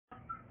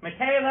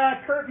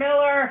Micaela, Kurt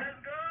Miller.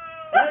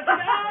 Let's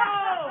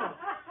go!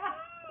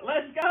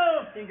 Let's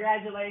go!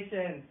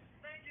 Congratulations.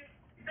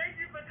 Thank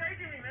you for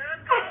taking me, man.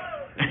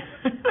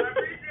 I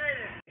appreciate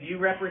it. You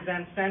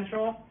represent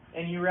Central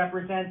and you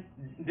represent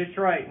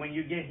Detroit when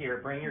you get here.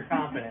 Bring your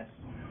confidence.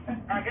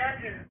 I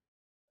got you.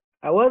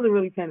 I wasn't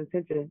really paying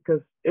attention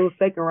because it was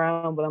second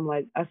round, but I'm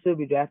like, I should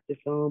be drafted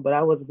soon, but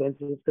I wasn't paying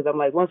attention because I'm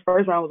like, once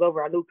first round was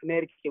over, I knew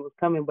Connecticut was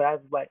coming, but I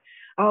was like,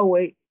 I'll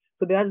wait.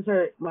 So then I just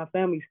heard my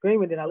family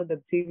screaming, then I looked at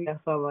the TV, I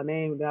saw my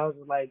name, and I was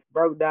just like,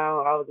 broke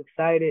down, I was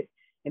excited,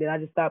 and then I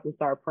just stopped and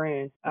started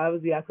praying.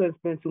 Obviously, I couldn't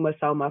spend too much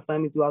time with my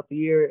family throughout the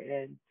year,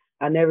 and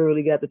I never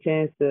really got the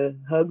chance to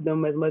hug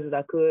them as much as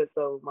I could,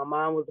 so my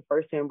mom was the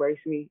first to embrace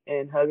me,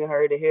 and hugging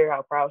her to hear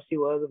how proud she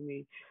was of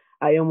me.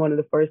 I am one of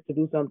the first to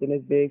do something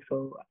this big,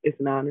 so it's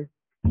an honor.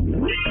 Tell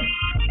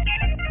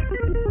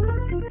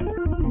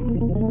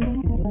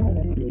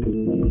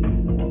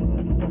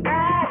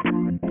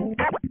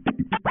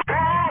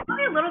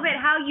me a little bit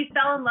how you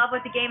fell in love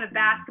with the game of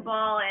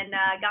basketball and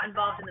got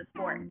involved in the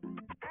sport.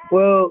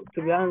 Well,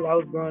 to be honest, I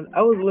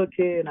was a little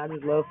kid and I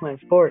just loved playing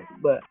sports,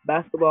 but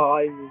basketball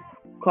always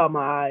caught my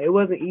eye. It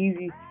wasn't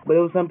easy, but it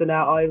was something that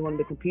I always wanted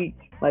to compete.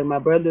 Like my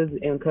brothers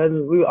and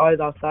cousins, we were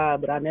always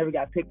outside, but I never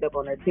got picked up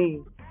on their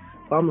team.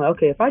 So I'm like,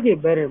 okay, if I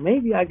get better,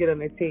 maybe I get on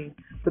their team.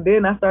 So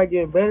then I started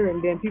getting better,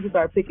 and then people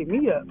started picking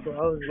me up. So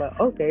I was like,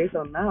 okay,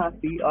 so now I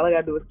see all I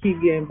got to do is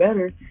keep getting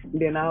better, and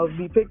then I'll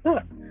be picked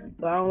up.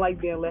 So I don't like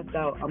being left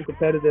out. I'm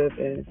competitive,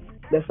 and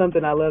that's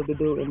something I love to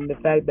do. And the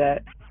fact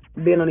that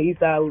being on the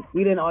east side,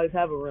 we didn't always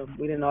have a rim.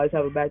 We didn't always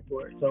have a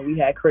backboard. So we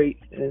had crates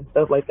and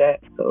stuff like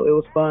that. So it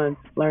was fun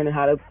learning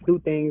how to do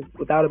things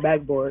without a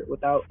backboard,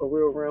 without a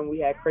real rim. We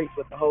had crates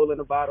with a hole in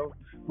the bottom,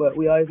 but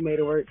we always made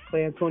it work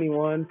playing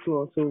 21,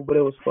 2-on-2, but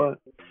it was fun.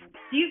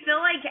 Do you feel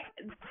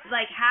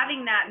like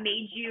having that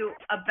made you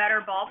a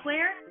better ball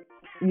player?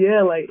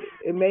 Yeah, like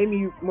it made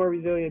me more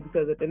resilient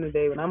because at the end of the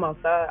day, when I'm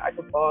outside, I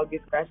can fall,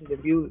 get scratches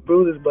and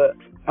bruises, but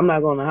I'm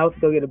not going to the house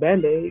to go get a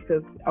Band-Aid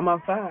because I'm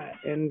outside.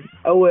 And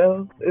oh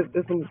well,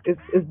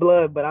 it's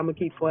blood, but I'm gonna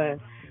keep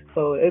playing.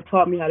 So it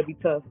taught me how to be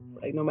tough,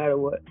 like no matter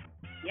what.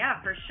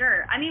 Yeah, for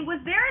sure. I mean, was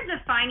there a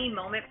defining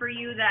moment for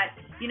you that,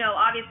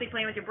 obviously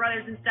playing with your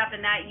brothers and stuff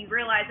and that you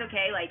realized,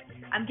 okay, like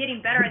I'm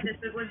getting better at this,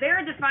 but was there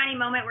a defining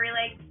moment where you're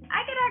like,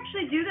 I could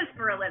actually do this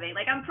for a living?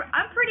 Like I'm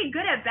pretty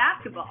good at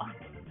basketball.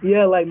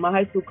 Yeah, like my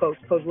high school coach,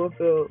 Coach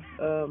Winfield,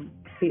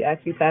 he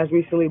actually passed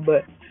recently,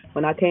 but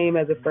when I came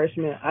as a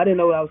freshman, I didn't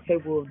know what I was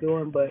capable of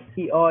doing, but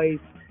he always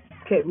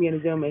kept me in the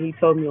gym and he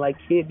told me, like,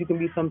 kid, you can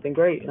be something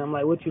great. And I'm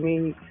like, what you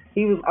mean?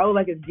 I was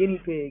like his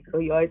guinea pig, so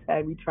he always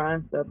had me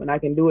trying stuff and I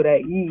can do it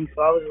at ease.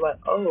 So I was like,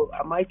 oh,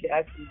 I might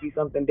actually be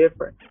something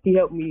different. He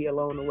helped me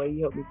along the way.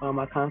 He helped me find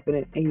my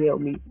confidence and he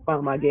helped me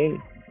find my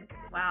game.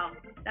 Wow,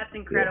 that's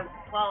incredible.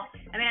 Yeah. Well,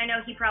 I mean, I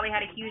know he probably had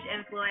a huge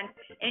influence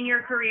in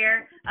your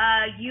career.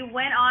 You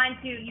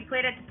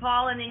played at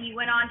DePaul and then you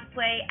went on to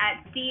play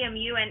at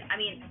CMU. And I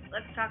mean,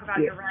 let's talk about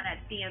your run at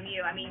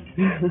CMU. I mean,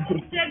 you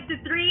did the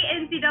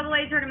 3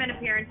 NCAA tournament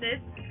appearances.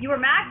 You were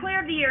MAC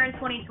Player of the Year in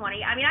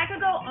 2020. I mean, I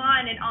could go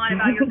on and on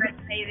about your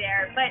resume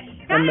there, but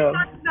kind of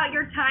talk about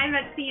your time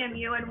at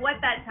CMU and what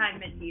that time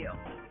meant to you.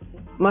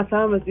 My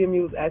time at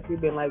CMU has actually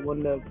been like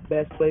one of the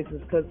best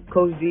places because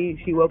Coach G,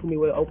 she welcomed me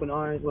with open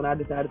arms when I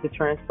decided to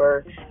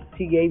transfer.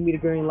 She gave me the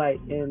green light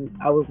and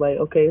I was like,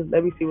 okay,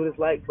 let me see what it's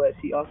like. But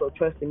she also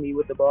trusted me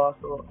with the ball.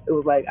 So it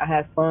was like I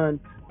had fun.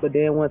 But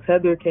then once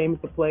Heather came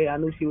into play, I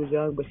knew she was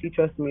young, but she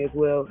trusted me as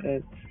well.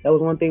 And that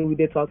was one thing we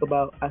did talk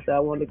about. I said I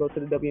wanted to go to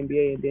the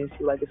WNBA and then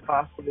she was like, it's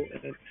possible.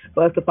 And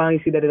for us to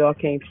finally see that it all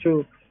came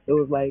true, it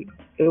was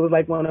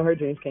like one of her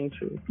dreams came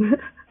true.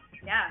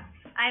 Yeah.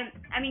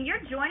 I mean,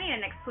 you're joining an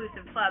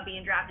exclusive club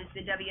being drafted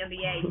to the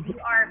WNBA. You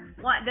are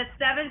the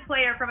 7th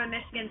player from a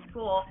Michigan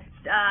school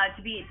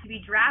to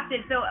be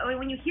drafted. So I mean,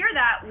 when you hear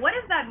that, what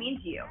does that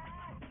mean to you?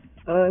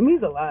 It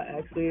means a lot,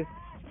 actually. It's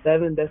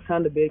 7. That's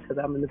kind of big because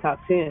I'm in the top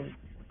 10.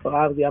 So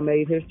obviously I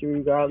made history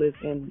regardless,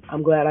 and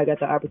I'm glad I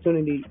got the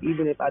opportunity.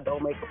 Even if I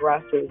don't make a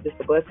roster, it's just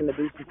a blessing to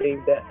do some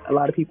things that a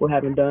lot of people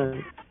haven't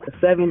done.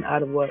 7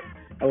 out of what?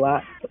 A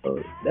lot. So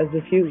that's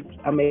just huge.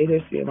 I made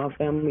history and my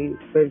family is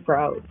very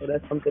proud. So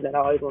that's something that I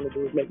always want to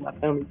do is make my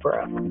family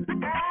proud.